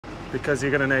because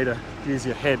you're going to need to use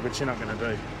your head, which you're not going to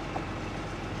do.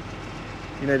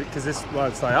 You need it because this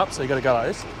won't stay up, so you've got to go like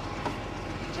this.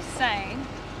 Just saying,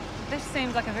 this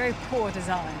seems like a very poor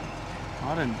design.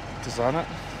 I didn't design it.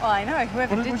 Well, I know,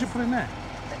 whoever did. What did you put in there?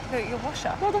 Your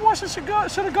washer. Well, the washer should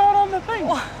have gone on the thing.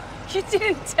 Oh, you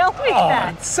didn't tell me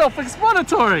that. It's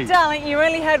self-explanatory. Darling, you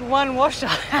only had one washer.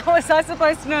 How was I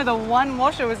supposed to know the one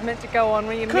washer was meant to go on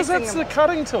when you're missing them? Because that's the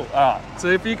cutting tool. Alright, so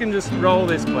if you can just roll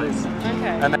this, please.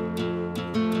 Okay. And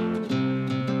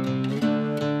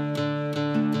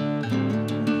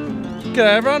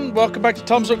G'day everyone, welcome back to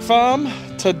Tom's Brook Farm.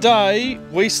 Today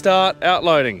we start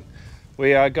outloading.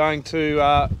 We are going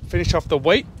to finish off the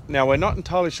wheat. Now we're not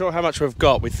entirely sure how much we've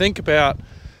got. We think about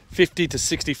 50 to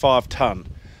 65 tonne.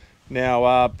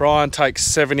 Now Brian takes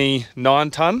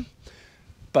 79 tonne,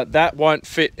 but that won't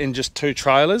fit in just 2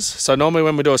 trailers. So normally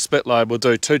when we do a split load, we'll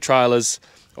do 2 trailers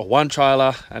or 1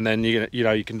 trailer, and then you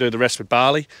can do the rest with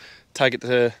barley, take it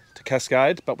to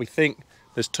Cascade. But we think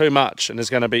there's too much, and we're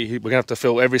going to have to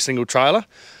fill every single trailer,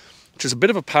 which is a bit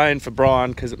of a pain for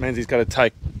Brian because it means he's got to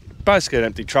take basically an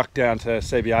empty truck down to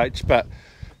CBH, but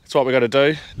it's what we've got to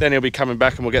do. Then he'll be coming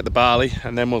back and we'll get the barley,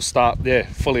 and then we'll start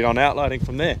fully on outloading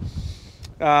from there.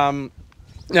 Now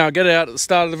I'll get it out at the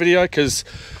start of the video because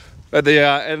at the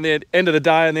end of the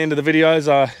day and the end of the videos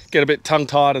I get a bit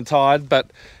tongue-tied and tired.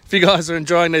 But if you guys are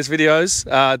enjoying these videos,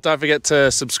 don't forget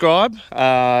to subscribe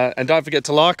and don't forget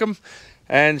to like them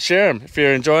and share them. If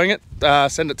you're enjoying it,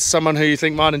 send it to someone who you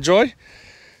think might enjoy.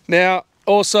 Now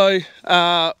also,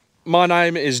 my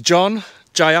name is John,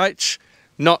 JH,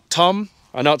 not Tom.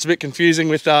 I know it's a bit confusing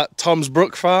with Tom's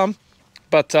Brook Farm,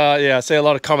 but yeah, I see a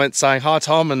lot of comments saying, hi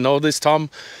Tom and all this Tom.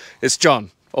 It's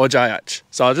John or JH.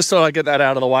 So I just thought I'd get that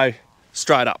out of the way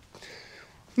straight up.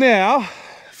 Now,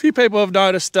 a few people have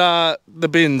noticed the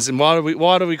bins, and why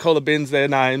do we call the bins their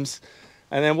names?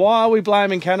 And then why are we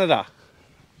blaming Canada?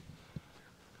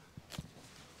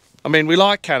 I mean, we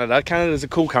like Canada. Canada's a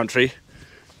cool country.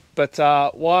 But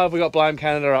why have we got Blame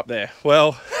Canada up there?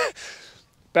 Well,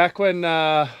 back when,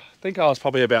 I think I was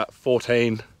probably about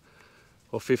 14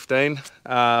 or 15,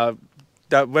 when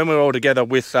we were all together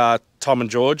with Tom and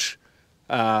George,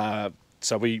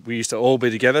 so we used to all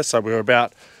be together, so we were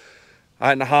about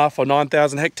 8.5 or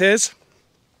 9,000 hectares,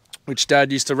 which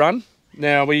Dad used to run.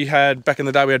 Now back in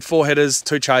the day, we had 4 headers,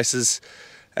 2 chasers,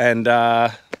 and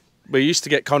we used to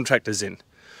get contractors in.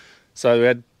 So we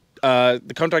had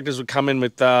the contractors would come in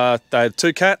with, they had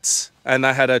 2 cats and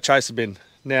they had a chaser bin.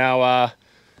 Now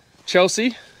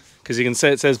Chelsea, because you can see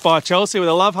it says by Chelsea with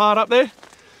a love heart up there,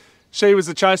 she was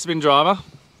the chaser bin driver.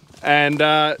 And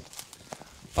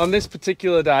on this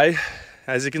particular day,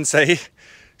 as you can see,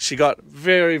 she got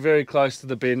very, very close to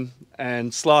the bin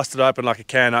and sliced it open like a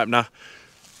can opener.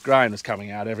 Grain was coming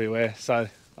out everywhere. So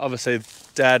obviously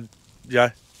Dad,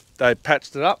 they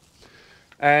patched it up.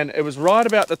 And it was right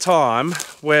about the time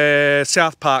where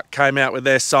South Park came out with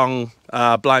their song,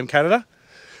 Blame Canada.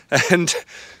 And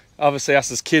obviously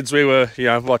us as kids, we were,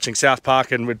 watching South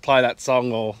Park and we'd play that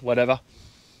song or whatever.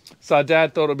 So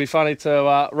Dad thought it'd be funny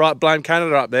to write Blame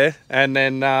Canada up there. And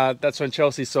then that's when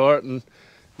Chelsea saw it, and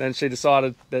then she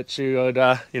decided that she would,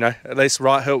 at least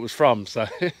write who it was from. So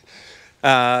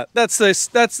that's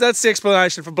the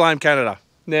explanation for Blame Canada.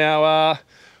 Now,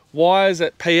 why is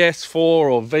it PS4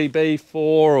 or VB4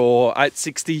 or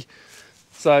 860?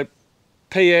 So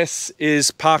PS is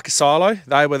Parker Silo.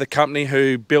 They were the company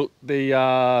who built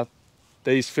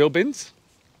these fill bins.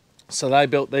 So they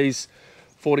built these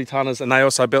 40 tonners, and they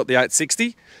also built the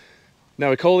 860.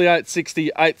 Now we call the 860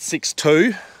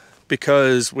 862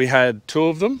 because we had 2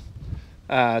 of them.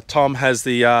 Tom has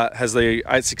the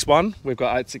 861. We've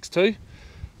got 862.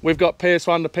 We've got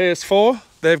PS1 to PS4.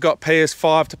 They've got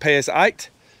PS5 to PS8.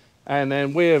 And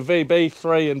then we're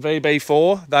VB3 and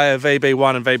VB4. They are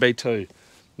VB1 and VB2.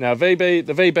 Now the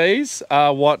VBs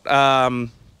are what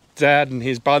Dad and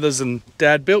his brothers and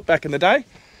Dad built back in the day.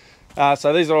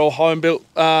 So these are all home built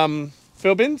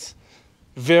fill bins.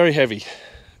 Very heavy,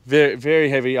 very, very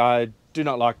heavy. I do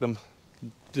not like them.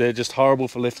 They're just horrible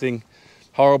for lifting,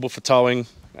 horrible for towing,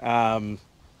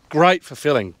 great for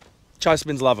filling. Chaser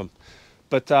bins love them.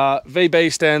 But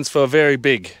VB stands for very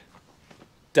big.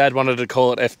 Dad wanted to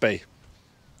call it FB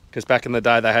because back in the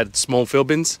day they had small fill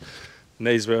bins, and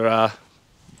these were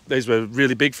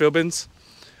really big fill bins.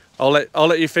 I'll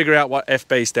let you figure out what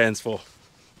FB stands for.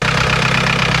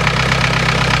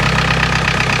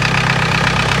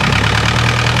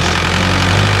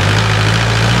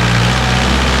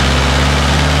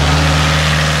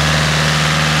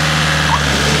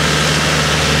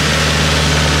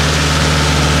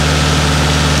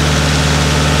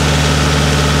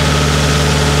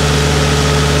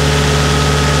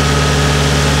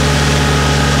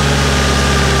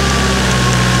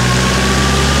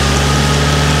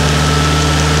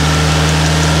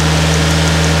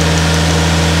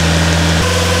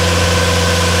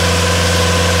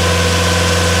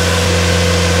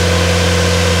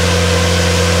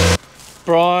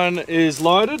 Brian is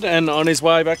loaded and on his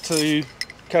way back to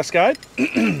Cascade.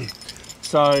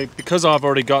 So because I've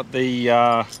already got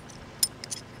the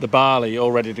barley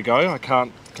all ready to go, I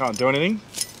can't do anything.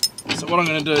 So what I'm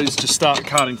going to do is just start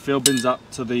carting field bins up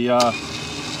to the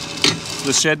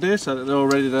shed there, so that they're all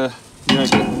ready to, you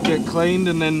know, get cleaned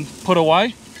and then put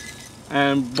away.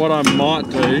 And what I might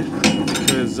do,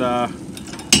 because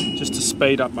just to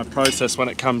speed up my process when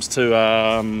it comes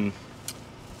to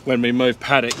when we move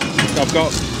paddock, I've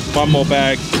got one more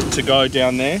bag to go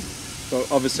down there.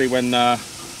 But obviously when that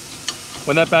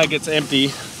bag gets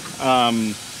empty,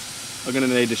 I'm going to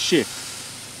need a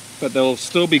shift. But there'll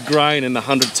still be grain in the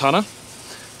 100-tonner.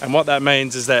 And what that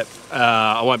means is that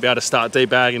I won't be able to start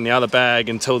debagging the other bag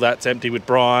until that's empty with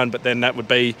Brian. But then that would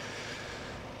be,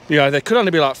 you know, there could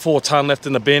only be like 4 tonne left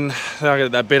in the bin. Then I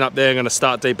get that bin up there, I'm going to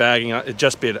start debagging. It'd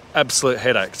just be an absolute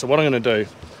headache. So what I'm going to do,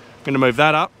 I'm going to move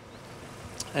that up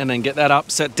and then get that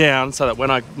up, set down, so that when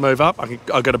I move up, I've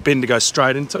got a bin to go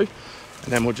straight into. And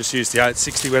then we'll just use the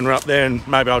 860 when we're up there, and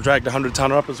maybe I'll drag the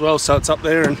 100-tonner up as well, so it's up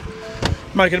there and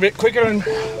make it a bit quicker and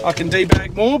I can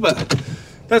debag more, but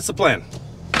that's the plan.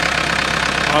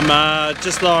 I'm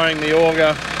just lowering the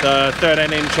auger, the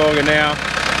 13-inch auger now,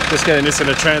 just getting this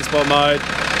into transport mode.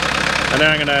 And then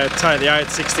I'm going to take the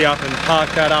 860 up and park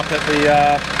that up at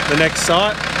the next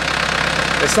site.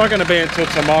 It's not going to be until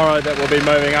tomorrow that we'll be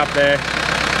moving up there.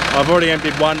 I've already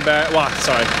emptied one bag, well,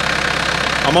 sorry.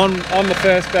 I'm on the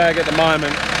first bag at the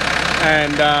moment,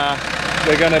 and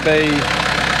we're going to be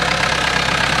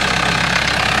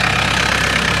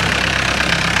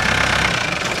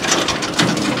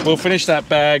we'll finish that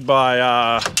bag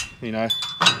by, you know,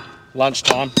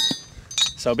 lunchtime.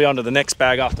 So I'll be on to the next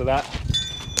bag after that.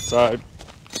 So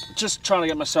just trying to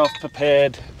get myself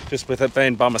prepared, just with it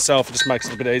being by myself, it just makes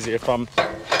it a bit easier if I'm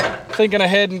thinking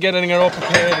ahead and getting it all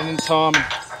prepared and in time.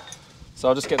 So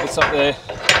I'll just get this up there.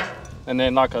 And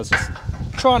then, like I was just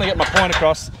trying to get my point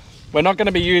across, we're not going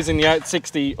to be using the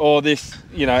 860 or this,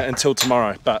 you know, until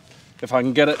tomorrow. But if I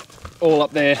can get it all up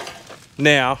there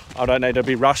now, I don't need to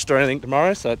be rushed or anything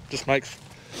tomorrow, so it just makes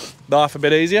life a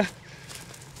bit easier.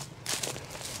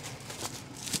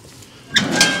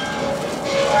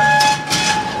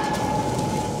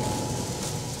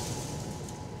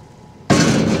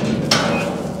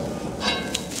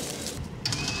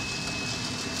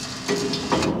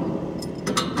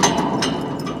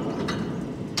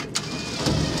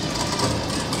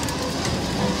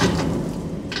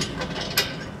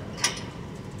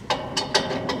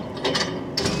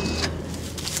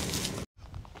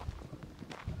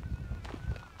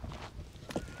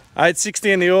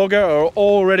 .860 and the auger are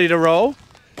all ready to roll.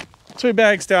 2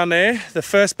 bags down there. The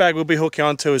first bag we'll be hooking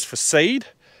onto is for seed.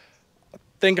 I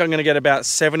think I'm going to get about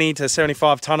 70 to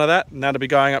 75 tonne of that, and that'll be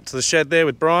going up to the shed there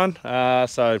with Brian.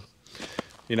 So,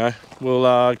 you know,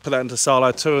 we'll put that into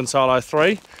silo 2 and silo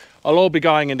 3. I'll all be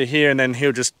going into here, and then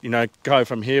he'll just, you know, go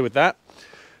from here with that.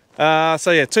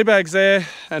 So yeah, 2 bags there,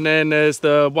 and then there's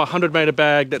the 100 metre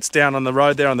bag that's down on the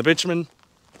road there on the bitumen.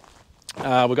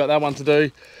 We've got that one to do.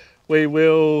 We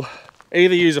will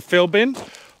either use a fill bin,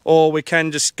 or we can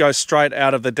just go straight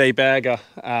out of the debagger.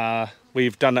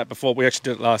 We've done that before. We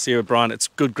actually did it last year with Brian. It's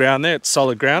good ground there. It's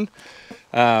solid ground.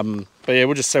 But yeah,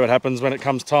 we'll just see what happens when it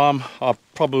comes time. I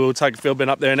probably will take a fill bin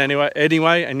up there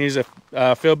anyway and use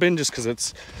a fill bin, just because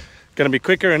it's going to be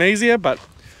quicker and easier. But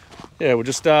yeah, we'll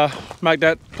just make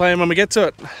that plan when we get to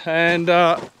it. And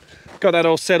got that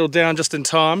all settled down just in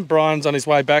time. Brian's on his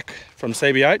way back from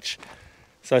CBH.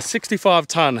 So 65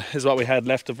 tonne is what we had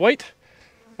left of wheat.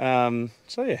 So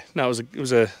yeah, no, it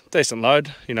was a decent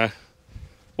load. You know,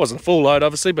 wasn't a full load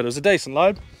obviously, but it was a decent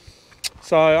load.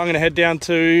 So I'm going to head down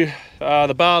to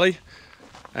the barley,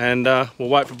 and we'll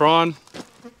wait for Brian.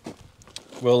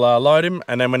 We'll load him,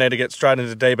 and then we need to get straight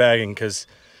into debagging, because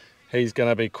he's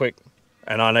going to be quick,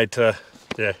 and I need to,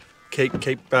 yeah, keep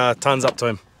tonnes up to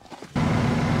him.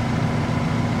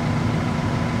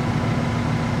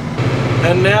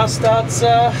 And now starts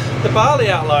the barley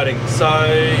outloading. So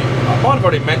I might have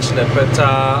already mentioned it, but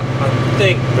I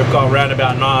think we've got around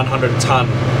about 900 tonne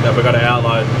that we've got to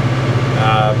outload,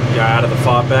 you know, out of the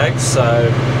 5 bags. So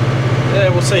yeah,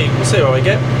 we'll see what we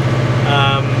get.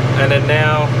 And then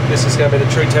now this is going to be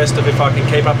the true test of if I can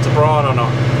keep up to Brian or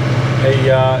not.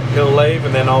 He'll leave,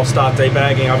 and then I'll start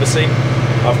debagging. Obviously,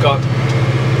 I've got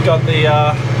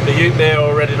the ute there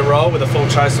all ready to roll with a full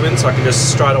chaser in, so I can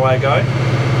just straight away go.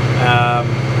 I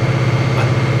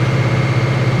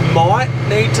might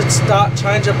need to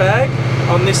change a bag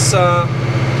on this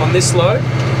load,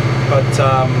 but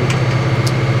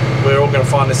we're all going to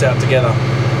find this out together.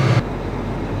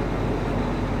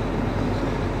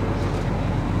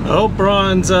 Well,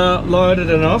 Brian's loaded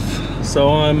and off, so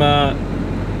I'm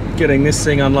getting this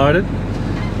thing unloaded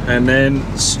and then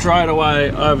straight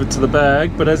away over to the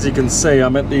bag. But as you can see,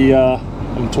 I'm at the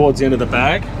I'm towards the end of the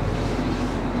bag.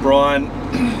 Brian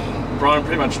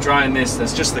pretty much drained this.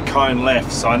 There's just the cone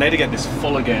left, so I need to get this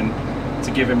full again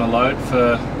to give him a load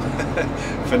for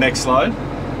for next load.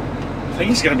 I think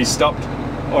he's going to be stopped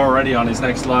already on his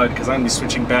next load because I'm going to be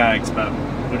switching bags, but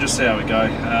we'll just see how we go.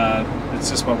 It's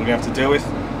just what we're going to have to deal with.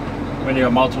 When you've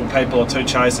got multiple people or two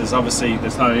chasers, obviously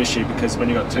there's no issue, because when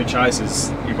you've got two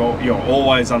chasers, you're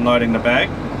always unloading the bag.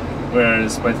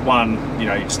 Whereas with one, you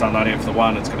know, you're just unloading it for the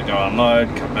one, it's going to go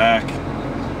unload, come back.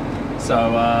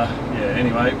 So yeah,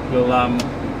 anyway,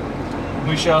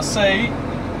 we shall see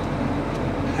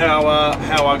how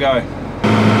I go.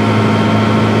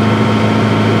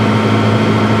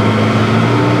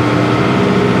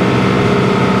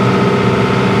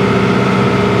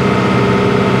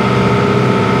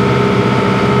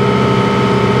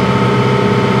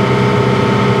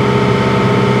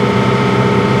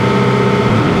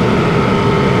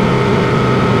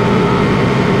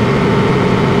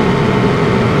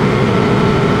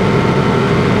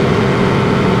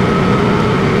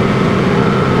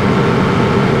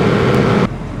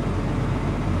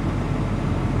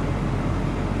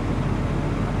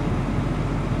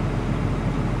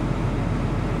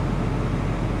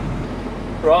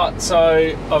 Right, so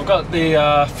I've got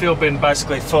the fuel bin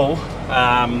basically full.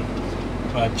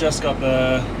 I just got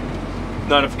the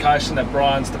notification that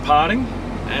Brian's departing,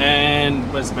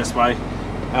 and where's the best way?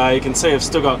 You can see I've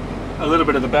still got a little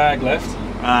bit of the bag left,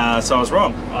 so I was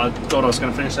wrong. I thought I was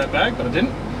going to finish that bag, but I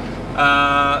didn't.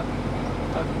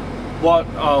 What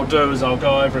I'll do is I'll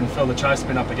go over and fill the chase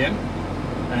bin up again,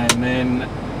 and then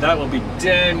that will be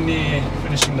damn near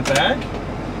finishing the bag,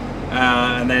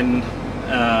 and then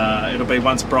it'll be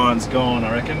once Brian's gone,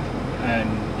 I reckon,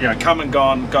 and yeah, come and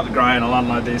gone, got the grain, I'll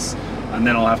unload this, and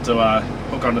then I'll have to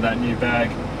hook onto that new bag.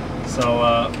 So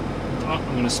oh, I'm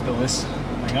going to spill this,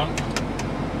 hang on.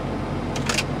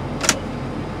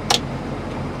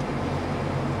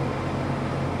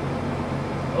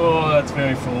 Oh, that's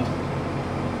very full.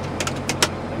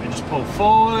 Let me just pull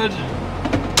forward,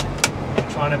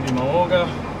 try and empty my auger.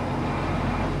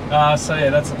 So yeah,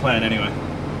 that's the plan anyway.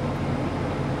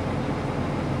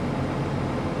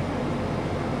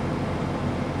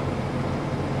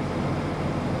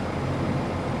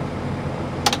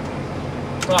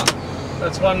 Right,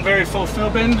 that's one very full fill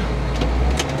bin.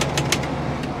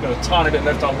 Got a tiny bit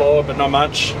left on board, but not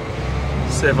much.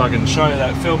 See if I can show you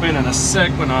that fill bin in a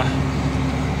sec when I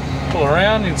pull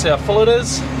around. You can see how full it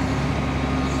is.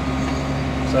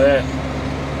 So yeah,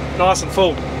 nice and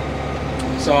full.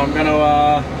 So I'm going to,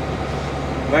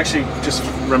 I've actually just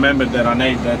remembered that I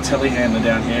need the telehandler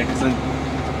down here, because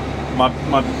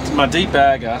my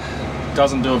debagger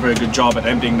doesn't do a very good job at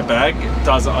emptying the bag.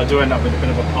 I do end up with a bit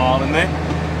of a pile in there.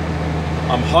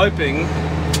 I'm hoping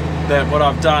that what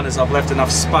I've done is I've left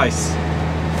enough space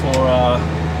for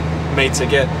me to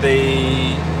get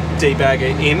the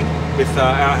debagger in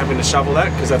without having to shovel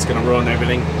that, because that's going to ruin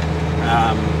everything.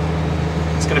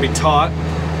 It's going to be tight.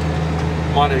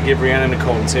 Might need to give Rhiannon a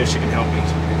call and see if she can help me.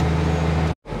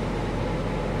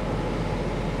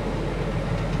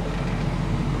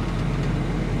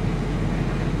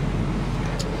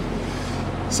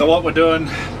 So what we're doing,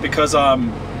 because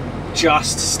I'm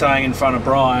just staying in front of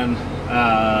Brian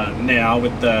now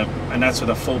and that's with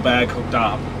a full bag hooked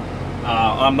up,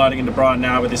 I'm loading into Brian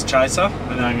now with this chaser,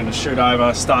 and then I'm going to shoot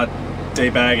over, start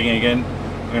debagging again.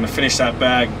 I'm going to finish that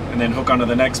bag and then hook onto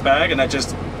the next bag, and that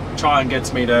just try and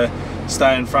gets me to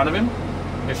stay in front of him.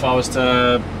 If I was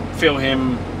to fill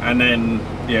him and then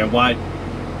wait,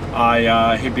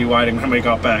 he'd be waiting when we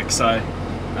got back. So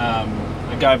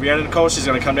I gave Rhiannon a call. She's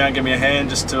going to come down and give me a hand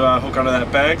just to hook onto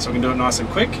that bag, so we can do it nice and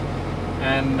quick.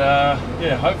 And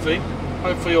yeah, hopefully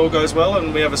all goes well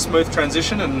and we have a smooth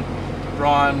transition, and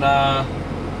Brian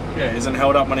isn't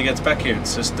held up when he gets back here.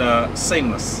 It's just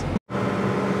seamless.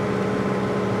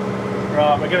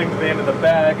 Right, we're getting to the end of the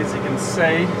bag, as you can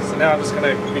see. So now I'm just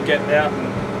going to be getting out and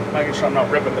making sure I'm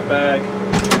not ripping the bag.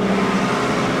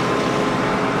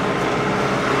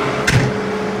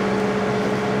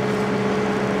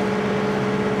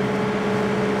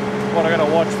 What I got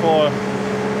to watch for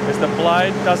is the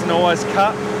blade doesn't always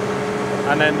cut,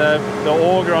 and then the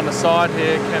auger on the side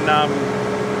here can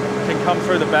come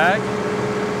through the bag,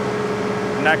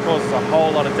 and that causes a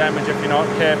whole lot of damage if you're not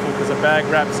careful, because the bag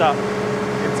wraps up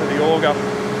into the auger.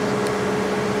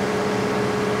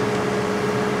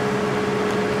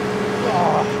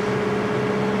 Oh.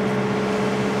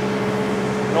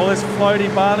 And all this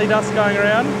floaty barley dust going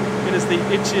around, it is the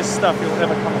itchiest stuff you'll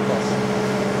ever come across.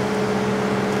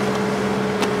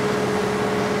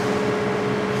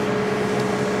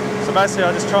 So basically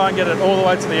I just try and get it all the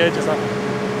way to the edge as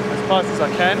close as I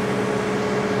can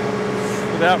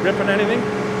without ripping anything,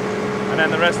 and then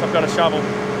the rest I've got to shovel.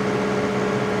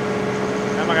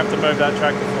 I'm going to have to move that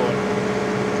tractor forward.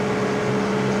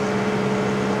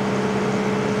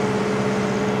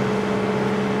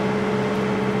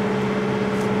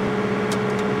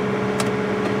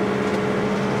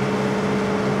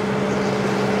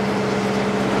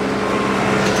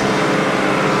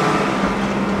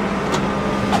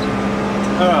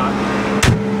 Alright,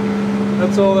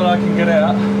 that's all that I can get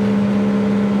out.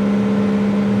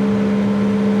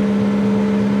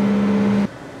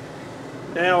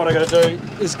 Now what I got to do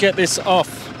is get this off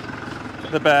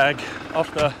the bag,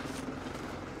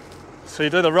 so you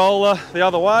do the roller the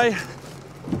other way,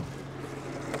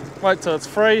 wait till it's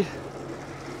free,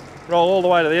 roll all the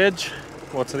way to the edge,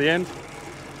 or to the end,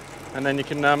 and then you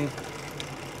can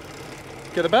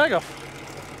get the bag off.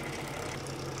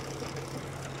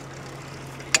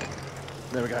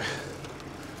 There we go.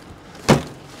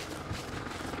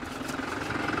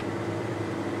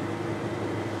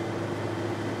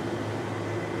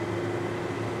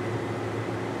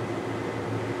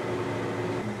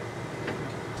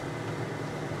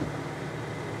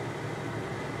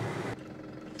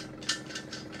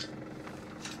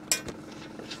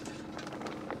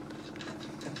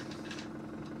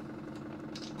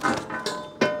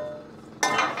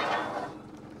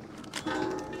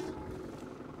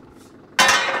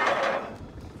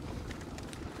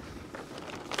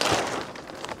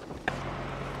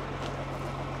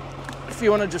 If you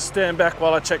want to just stand back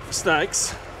while I check for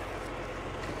snakes.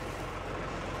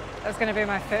 That was going to be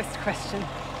my first question.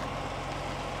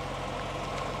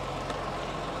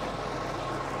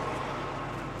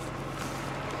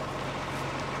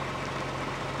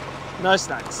 No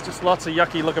snakes, just lots of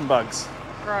yucky looking bugs.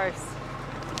 Gross.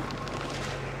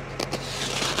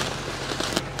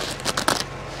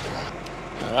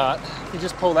 Alright, you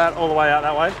just pull that all the way out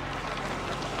that way.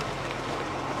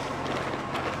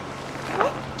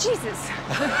 Jesus.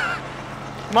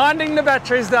 Minding the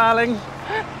batteries, darling.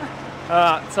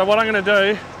 Alright, so what I'm going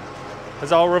to do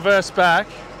is I'll reverse back,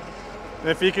 and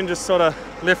if you can just sort of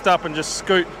lift up and just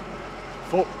scoot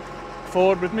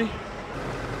forward with me.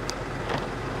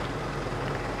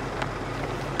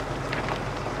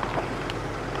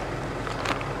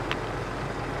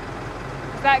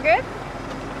 Is that good?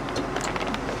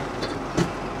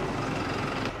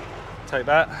 Take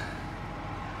that.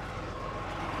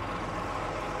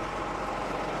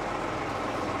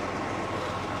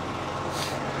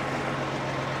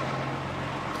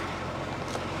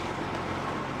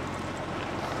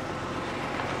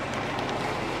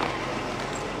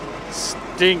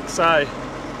 Stinks, eh?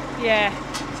 Yeah.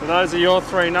 So those are your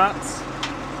 3 nuts.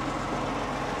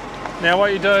 Now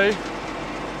what you do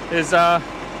is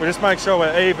we just make sure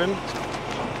we're even.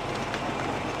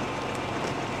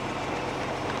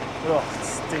 Oh, it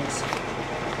stinks.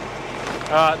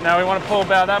 Alright, now we want to pull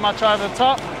about that much over the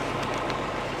top.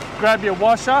 Grab your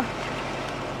washer,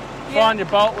 find your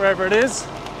bolt wherever it is,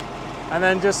 and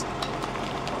then just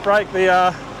break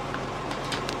the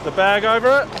bag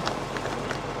over it.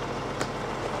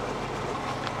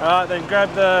 Alright, then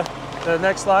grab the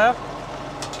next layer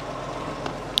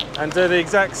and do the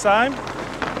exact same. And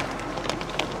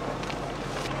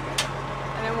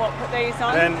then what, put these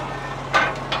on? Then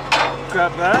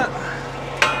grab that.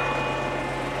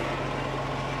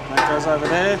 That goes over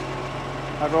there,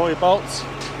 over all your bolts,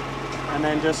 and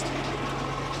then just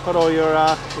put all your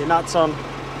nuts on.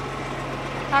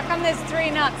 How come there's 3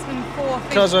 nuts and 4 fingers?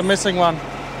 Because we're missing one.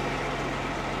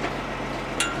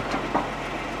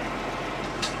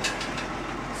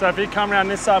 So if you come around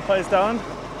this side, please, darling.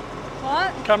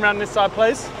 What? Come around this side,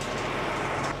 please.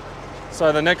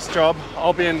 So the next job,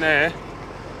 I'll be in there.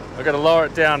 I've got to lower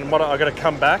it down, and I've got to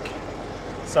come back.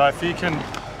 So if you can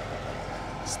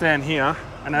stand here,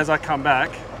 and as I come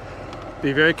back,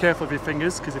 be very careful of your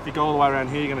fingers, because if you go all the way around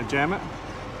here, you're going to jam it.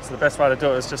 So the best way to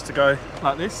do it is just to go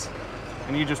like this,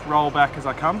 and you just roll back as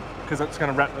I come, because it's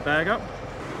going to wrap the bag up.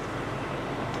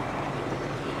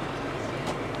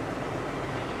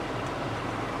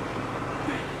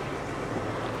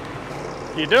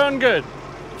 You're doing good.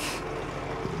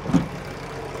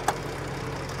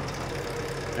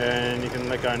 And you can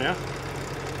let go now.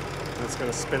 It's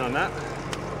going to spin on that.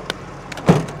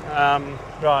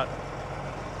 Right,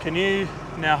 can you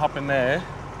now hop in there,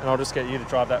 and I'll just get you to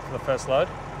drive that for the first load.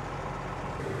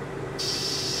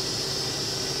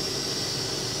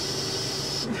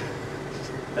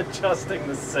 Adjusting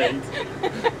the seat.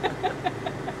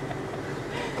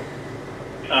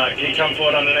 Can you come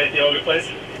forward underneath the auger, please?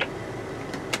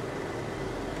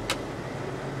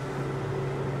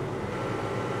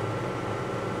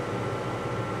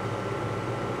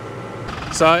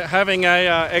 So having a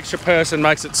extra person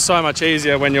makes it so much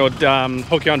easier when you're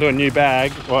hooking onto a new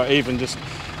bag, or even just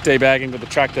debagging with the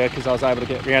tractor, because I was able to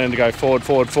get Rhiannon to go forward,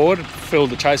 filled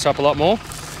the chaser up a lot more.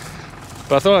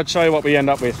 But I thought I'd show you what we end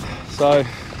up with. So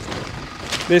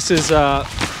this is the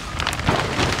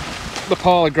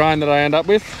pile of grain that I end up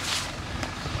with.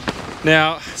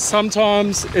 Now,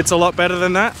 sometimes it's a lot better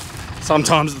than that.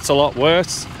 Sometimes it's a lot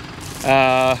worse.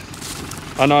 I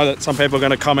know that some people are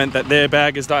going to comment that their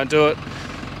baggers don't do it.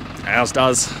 Ours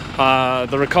does.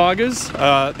 The Rikagas,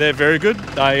 they're very good.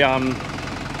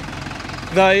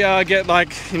 They get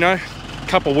like, you know, a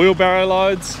couple wheelbarrow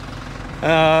loads.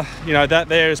 You know, that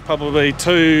there is probably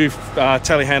 2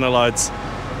 telehandler loads.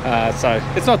 So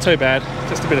it's not too bad,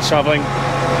 just a bit of shoveling.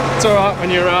 It's all right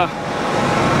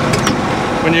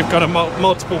when you've got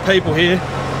multiple people here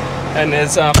and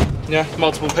there's yeah,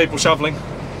 multiple people shoveling.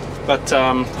 But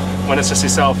when it's just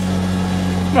yourself,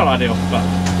 not ideal, but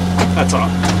that's all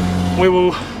right. We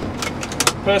will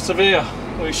persevere.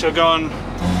 We shall go and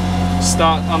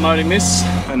start unloading this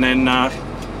and then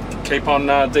keep on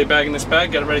debagging this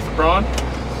bag, get it ready for Brian.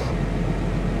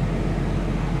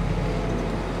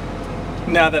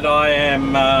 Now that I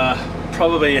am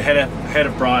probably ahead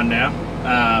of Brian now,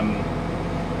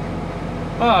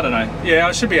 I don't know, yeah,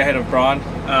 I should be ahead of Brian.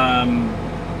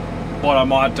 What I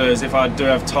might do is, if I do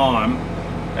have time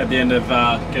at the end of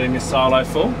getting this silo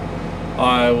full,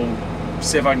 I will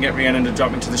see if I can get Rhiannon to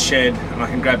drop me to the shed and I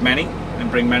can grab Manny and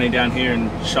bring Manny down here and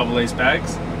shovel these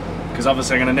bags, because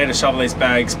obviously I'm going to need to shovel these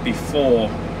bags before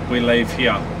we leave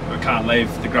here. I can't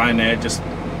leave the grain there, just,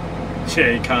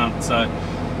 yeah, you can't. So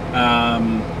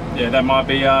yeah, that might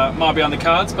be on the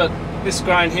cards, but this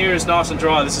grain here is nice and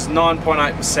dry. This is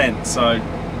 9.8%, so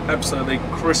absolutely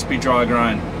crispy dry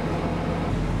grain.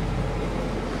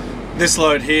 This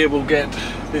load here will get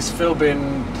this fill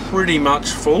bin pretty much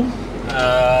full.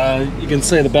 You can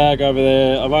see the bag over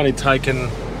there. I've only taken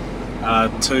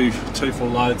two full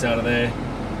loads out of there.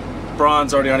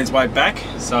 Brian's already on his way back,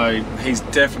 so he's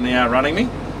definitely outrunning me.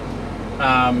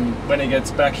 When he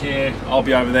gets back here, I'll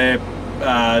be over there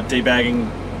debagging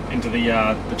into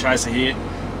the chaser here,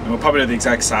 and we'll probably do the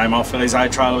exact same. I'll fill his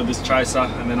A-trailer with this chaser,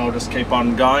 and then I'll just keep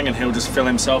on going, and he'll just fill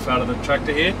himself out of the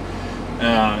tractor here.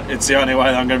 It's the only way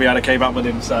that I'm going to be able to keep up with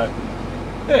him, so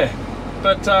yeah.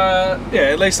 But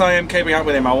yeah, at least I am keeping up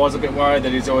with him. I was a bit worried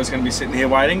that he's always going to be sitting here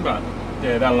waiting, but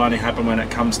yeah, that'll only happen when it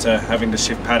comes to having to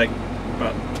shift paddock.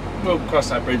 But we'll cross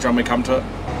that bridge when we come to it.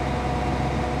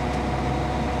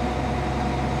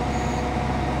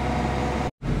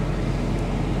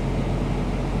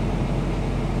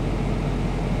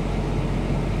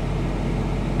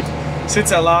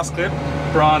 Since our last clip,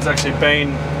 Brian's actually been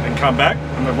and come back,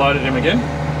 and we've loaded him again.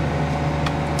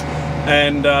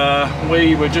 And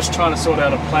we were just trying to sort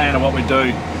out a plan of what we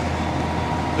do.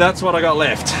 That's what I got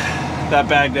left, that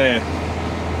bag there.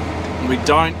 We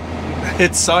don't,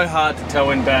 it's so hard to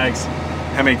tell in bags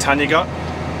how many ton you got.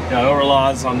 You know, it all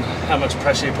relies on how much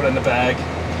pressure you put in the bag,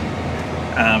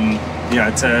 you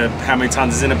know, to how many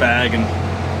tons is in a bag and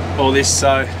all this.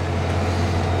 So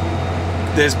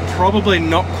there's probably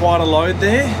not quite a load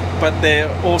there, but there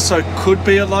also could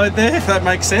be a load there, if that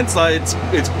makes sense. Like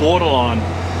it's borderline.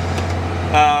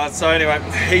 So anyway,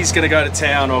 he's going to go to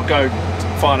town or go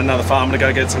find another farm to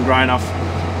go get some grain off.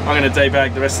 I'm going to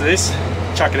debag the rest of this,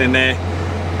 chuck it in there,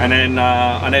 and then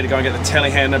I need to go and get the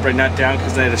telehandler, bring that down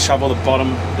because I need to shovel the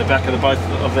back of both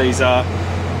of these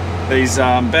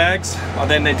bags. I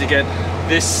then need to get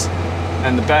this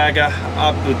and the bagger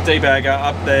up, the debagger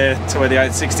up there to where the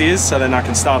 860 is, so then I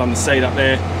can start on the seed up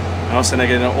there. I also need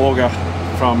to get an auger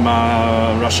from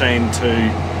Rasheen to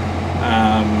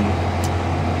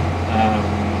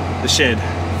the shed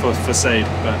for seed.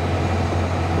 But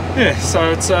yeah,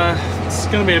 so it's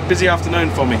going to be a busy afternoon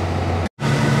for me.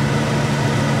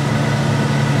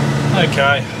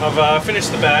 Okay, I've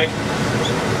finished the bag,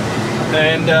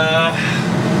 and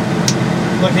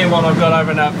looking at what I've got over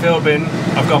in that fill bin,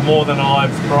 I've got more than a load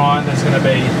for Brian. There's going to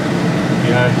be,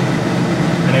 you know,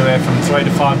 anywhere from 3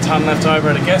 to 5 ton left over,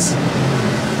 I'd guess.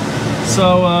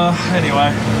 So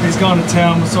anyway, he's gone to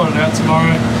town. We'll sort it out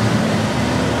tomorrow.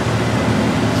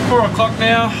 It's 4 o'clock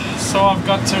now, so I've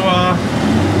got to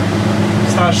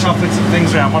start shuffling some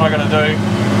things around. What I got to do: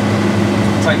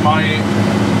 take my ute,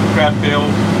 grab Bill,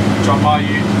 drop my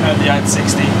ute at the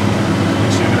 860.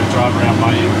 Actually, I'm going to drive around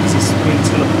my ute because this wind's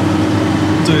going to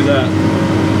do that.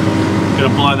 I'm going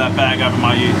to blow that bag over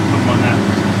my ute.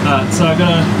 So I'm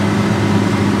going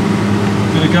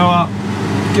to go up,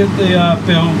 get the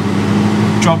Bill,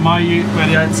 drop my ute where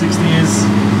the 860 is.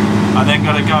 I then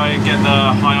got to go get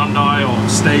the Hyundai or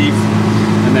Steve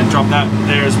and then drop that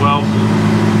there as well.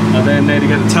 I then need to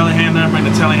get the telehandler, bring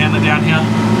the telehandler down here,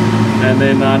 and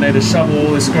then I need to shovel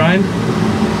all this grain,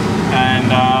 and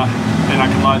then I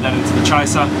can load that into the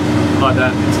chaser, load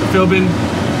that into the fill bin, and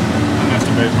I have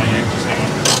to move my ankles.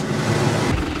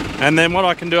 And then what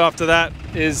I can do after that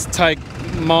is take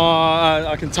my,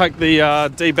 I can take the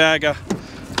debagger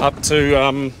up to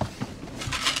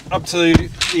the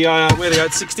where the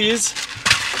 860 is,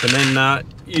 and then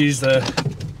use the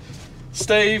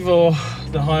Steve or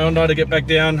the Hyundai to get back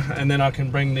down, and then I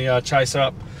can bring the chaser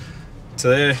up to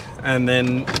there, and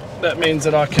then that means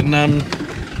that I can then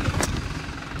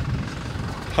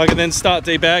start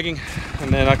debagging,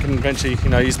 and then I can eventually, you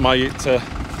know, use my ute to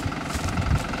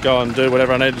go and do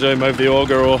whatever I need to do, move the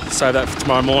auger or save that for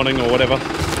tomorrow morning or whatever.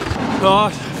 Oh,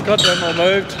 I forgot them all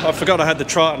moved. I forgot I had the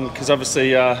Triton, because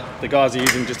obviously the guys are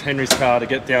using just Henry's car to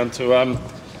get down to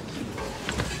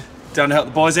help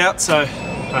the boys out, so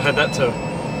I had that to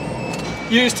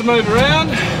use to move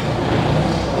around.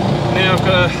 Now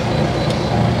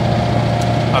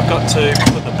I've got to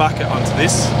put the bucket onto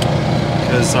this,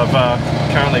 because I've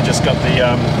currently just got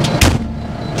the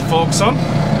forks on.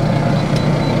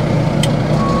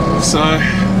 So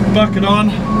bucket on,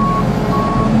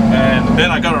 and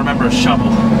then I got to remember a shovel.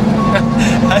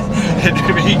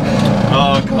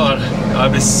 Oh god,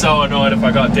 I'd be so annoyed if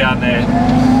I got down there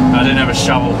I didn't have a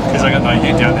shovel, because I got no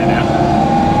ute down there now.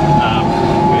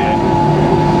 Yeah.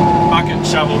 Bucket,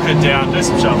 shovel, head down, do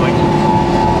some shoveling,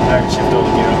 I can shift all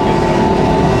the gear up and get going.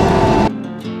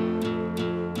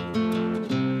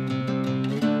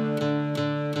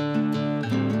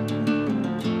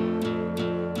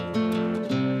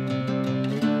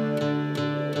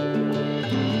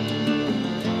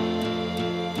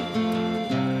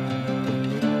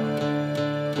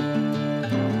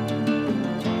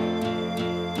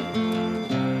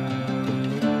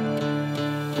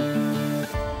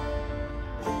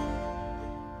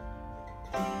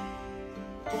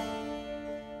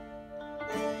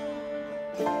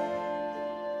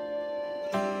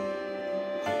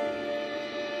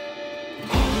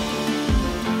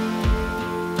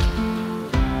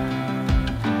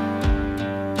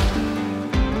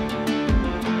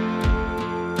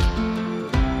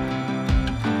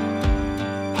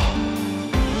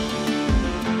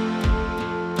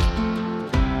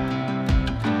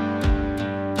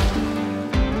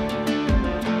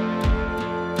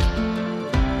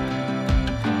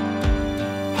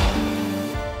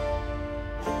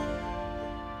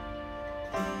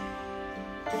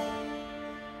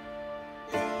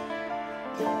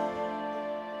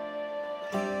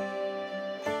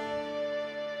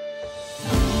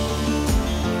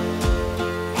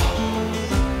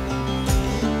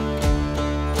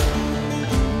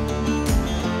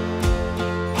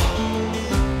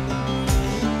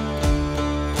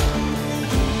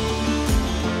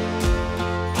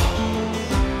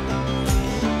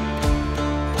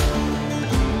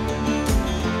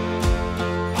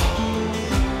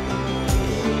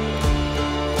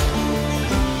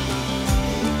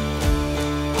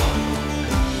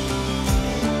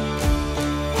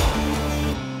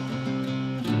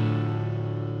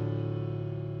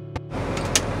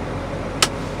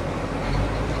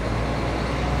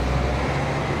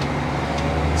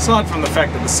 Aside from the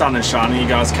fact that the sun is shining, you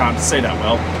guys can't see that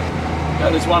well.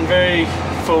 There's one very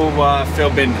full fill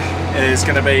bin. There's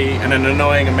going to be an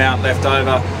annoying amount left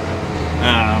over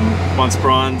once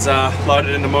Brian's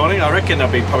loaded in the morning. I reckon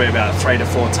there'll be probably about 3 to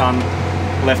 4 tonne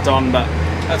left on, but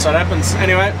that's what happens.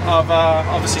 Anyway, I've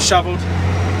obviously shoveled.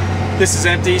 This is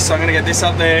empty, so I'm going to get this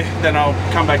up there, then I'll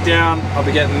come back down, I'll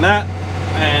be getting that,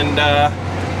 and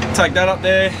take that up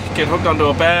there, get hooked onto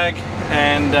a bag,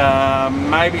 and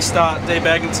maybe start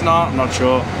debagging tonight. I'm not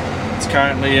sure. It's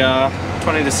currently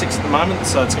 20 to 6 at the moment,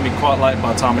 so it's going to be quite late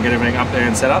by the time I get everything up there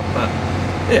and set up, but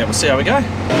yeah, we'll see how we go.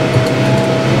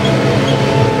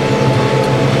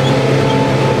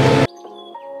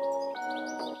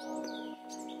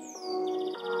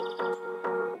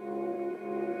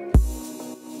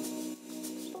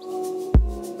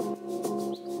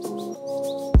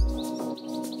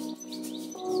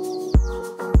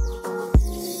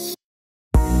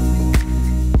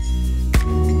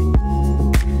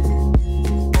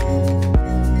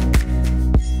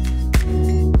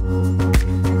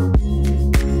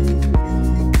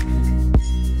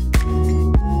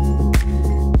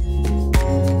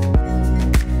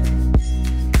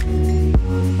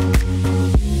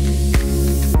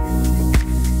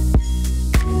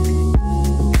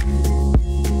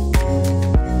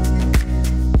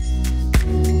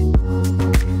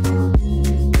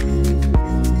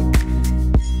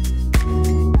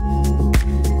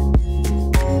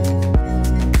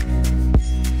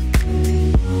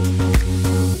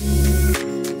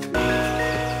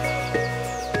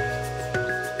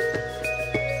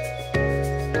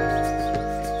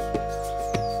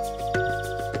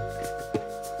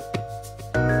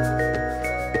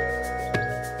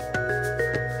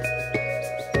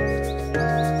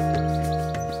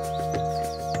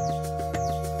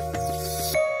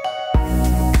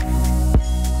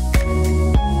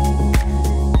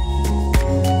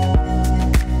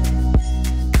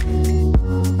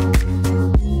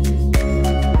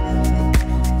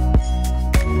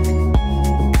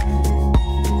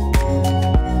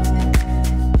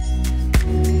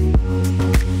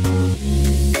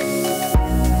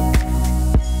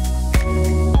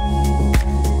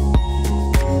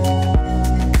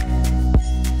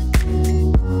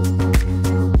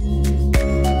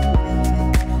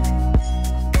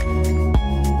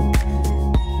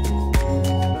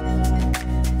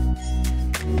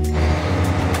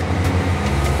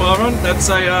 gentlemen, that's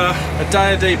a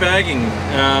day of debagging.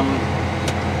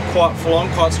 Quite full on,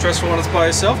 quite stressful when it's by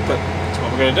yourself, but that's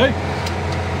what we're going to do.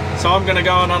 So I'm going to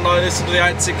go and unload this into the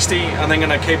 860 and then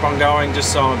going to keep on going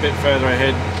just so I'm a bit further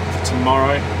ahead for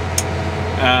tomorrow.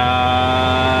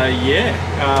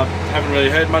 Haven't really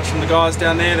heard much from the guys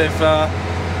down there.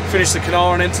 They've finished the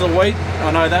canola and into the wheat,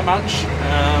 I know that much.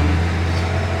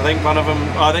 I think one of them,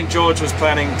 I think George was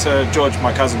planning to,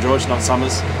 my cousin George, not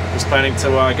Summers, was planning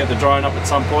to get the drone up at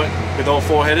some point with all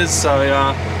 4 headers, so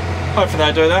hopefully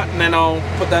they do that, and then I'll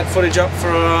put that footage up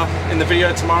for in the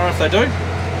video tomorrow if they do.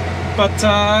 But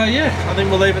yeah, I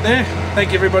think we'll leave it there. Thank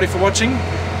you everybody for watching.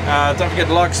 Don't forget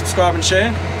to like, subscribe and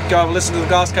share. Go have a listen to the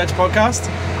Glass Cage podcast,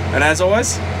 and as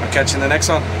always, I'll catch you in the next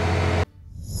one.